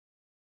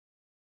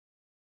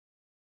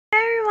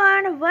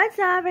everyone, what's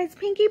up? It's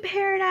Pinky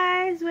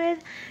Paradise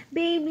with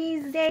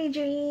baby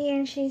Zaydree,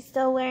 and she's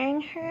still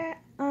wearing her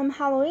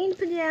Halloween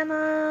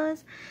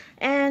pajamas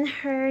and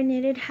her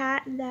knitted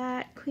hat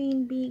that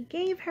Queen Bee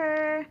gave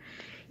her.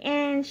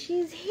 And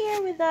she's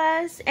here with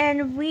us,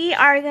 and we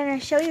are gonna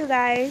show you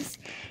guys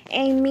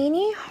a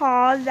mini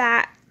haul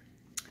that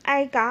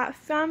I got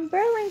from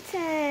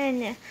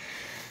Burlington.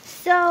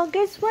 So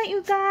guess what,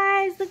 you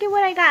guys? Look at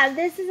what I got.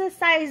 This is a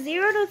size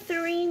 0 to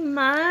 3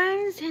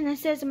 months, and it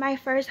says my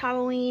first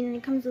Halloween, and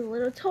it comes with a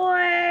little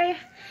toy.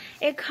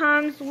 It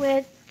comes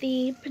with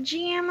the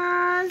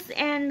pajamas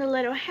and the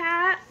little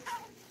hat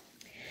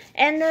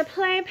and the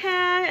play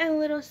pad and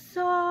little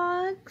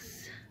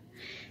socks.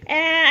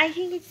 And I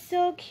think it's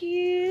so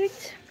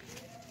cute.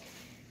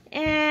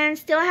 And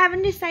still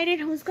haven't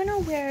decided who's gonna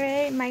wear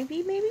it. It might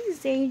be maybe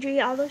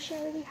Zaydree, although she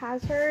already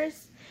has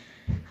hers.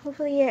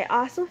 Hopefully it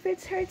also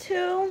fits her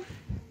too.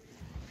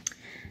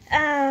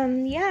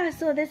 Yeah,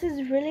 so this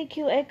is really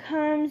cute. It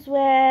comes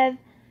with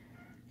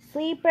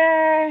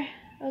sleeper,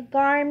 a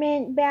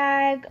garment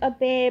bag, a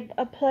bib,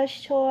 a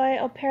plush toy,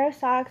 a pair of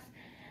socks,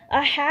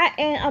 a hat,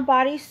 and a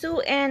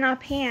bodysuit, and a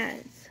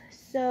pants.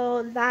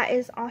 So that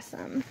is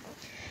awesome.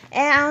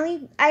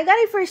 And I got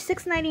it for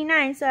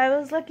 $6.99, so I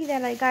was lucky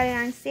that I got it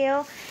on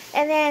sale.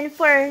 And then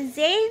for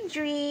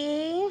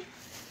Zaydree,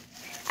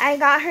 I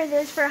got her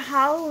this for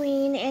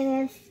Halloween,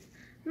 and it's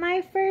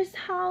my first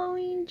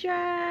Halloween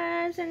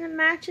dress, and it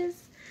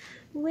matches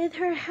with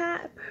her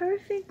hat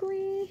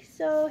perfectly.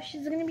 So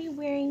she's gonna be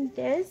wearing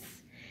this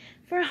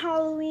for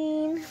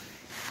Halloween.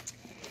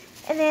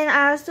 And then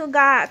I also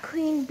got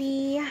Queen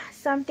Bee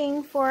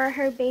something for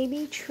her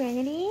baby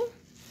Trinity,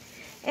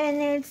 and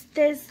it's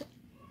this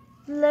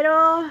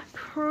little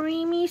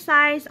preemie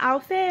size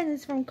outfit, and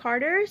it's from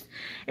Carter's.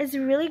 It's a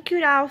really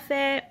cute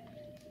outfit.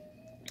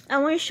 I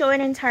want to show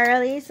it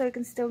entirely so it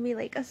can still be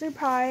like a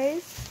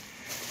surprise.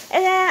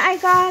 And then I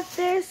got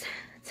this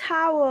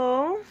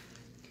towel,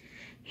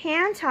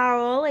 hand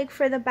towel, like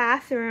for the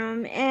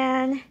bathroom,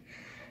 and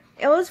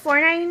it was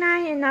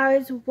 $4.99 and now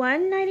it's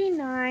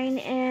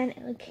 $1.99, and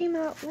it came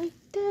out like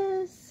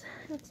this.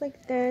 It looks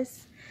like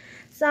this.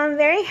 So I'm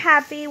very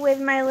happy with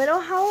my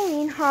little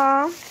Halloween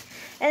haul.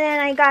 And then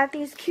I got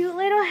these cute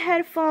little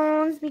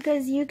headphones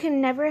because you can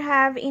never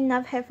have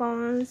enough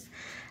headphones.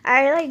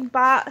 I like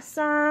bought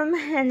some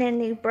and then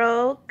they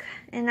broke,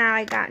 and now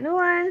I got new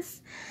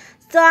ones.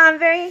 So I'm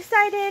very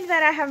excited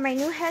that I have my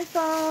new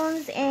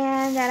headphones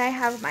and that I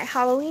have my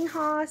Halloween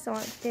haul. So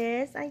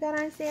this I got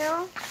on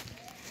sale,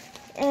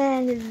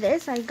 and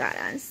this I got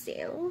on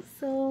sale.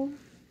 So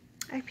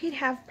I paid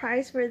half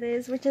price for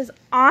this, which is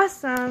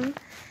awesome.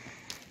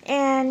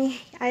 And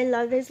I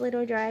love this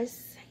little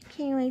dress.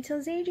 Can't wait till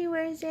Zaydree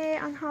wears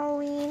it on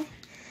Halloween.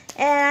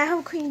 And I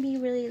hope Queen Bee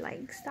really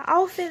likes the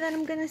outfit that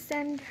I'm gonna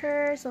send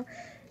her. So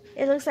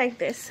it looks like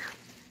this.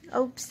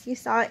 Oops, you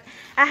saw it.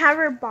 I have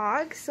her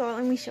box, so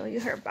let me show you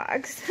her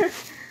box.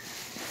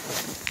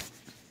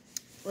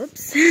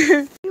 Whoops.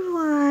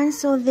 Everyone,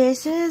 so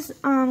this is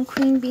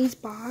Queen Bee's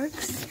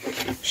box.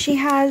 She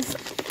has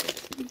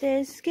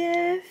this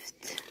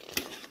gift.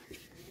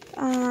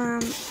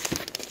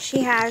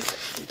 She has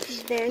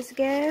this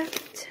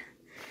gift.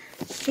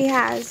 She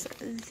has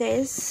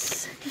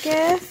this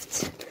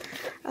gift,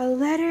 a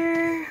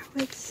letter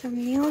with some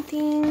nail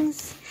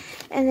things,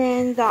 and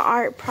then the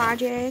art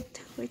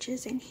project, which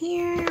is in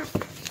here.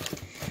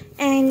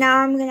 And now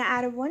I'm gonna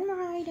add one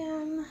more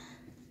item,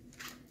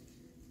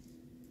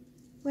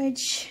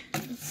 which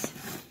is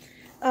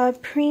a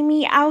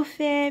preemie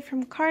outfit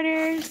from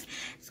Carter's.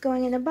 It's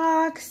going in a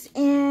box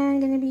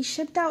and gonna be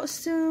shipped out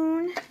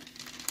soon,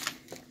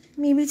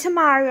 maybe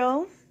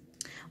tomorrow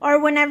or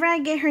whenever I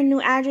get her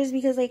new address,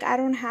 because like I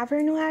don't have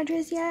her new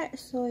address yet.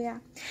 So yeah,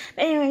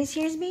 but anyways,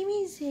 here's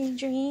baby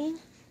Zaydree.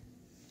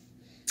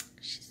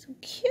 She's so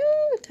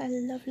cute. I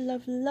love,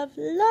 love, love,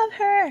 love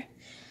her.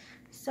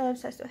 So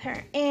obsessed with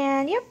her.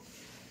 And yep,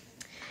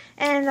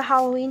 and the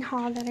Halloween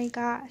haul that I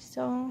got.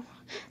 So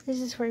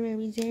this is for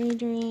baby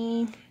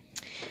Zaydree,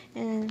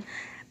 and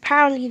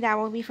probably that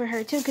will be for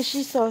her too, because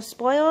she's so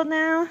spoiled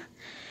now.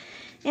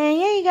 And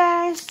yeah, you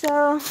guys,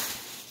 so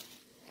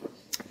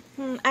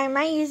I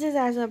might use this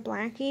as a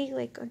blanket,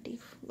 like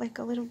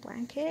a little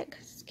blanket,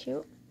 because it's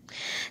cute.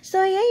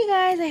 So yeah, you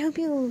guys, I hope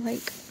you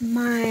like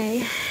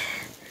my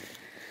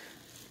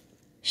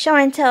show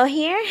and tell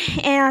here,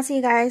 and I'll see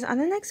you guys on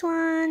the next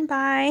one.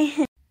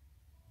 Bye.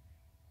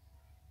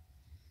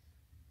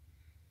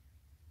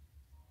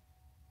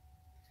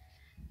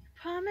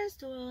 Promised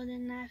the world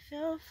and I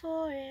fell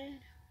for it.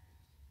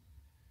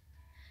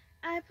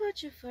 I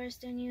put you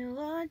first and you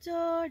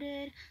adored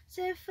it.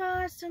 Set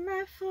fire to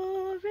my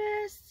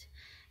forest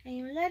and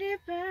you let it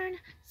burn.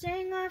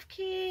 Sang off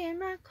key in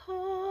my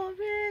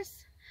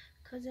chorus,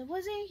 'cause it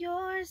wasn't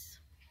yours.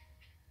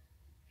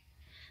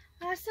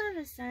 I saw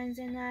the signs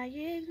and I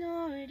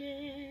ignored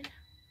it.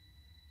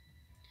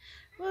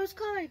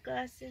 Rose-colored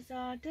glasses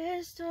all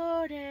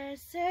distorted.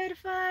 Set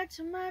fire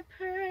to my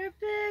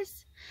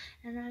purpose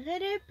and I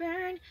let it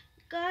burn.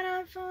 Got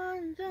off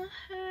on the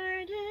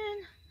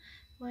hurting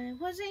when it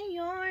wasn't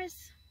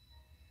yours.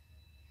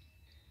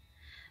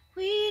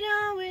 We'd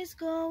always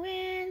go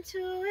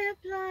into it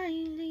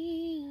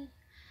blindly.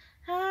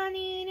 I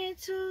needed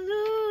to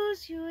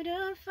lose you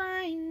to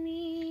find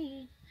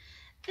me.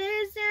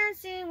 This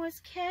dancing was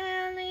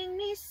killing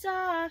me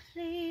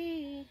softly.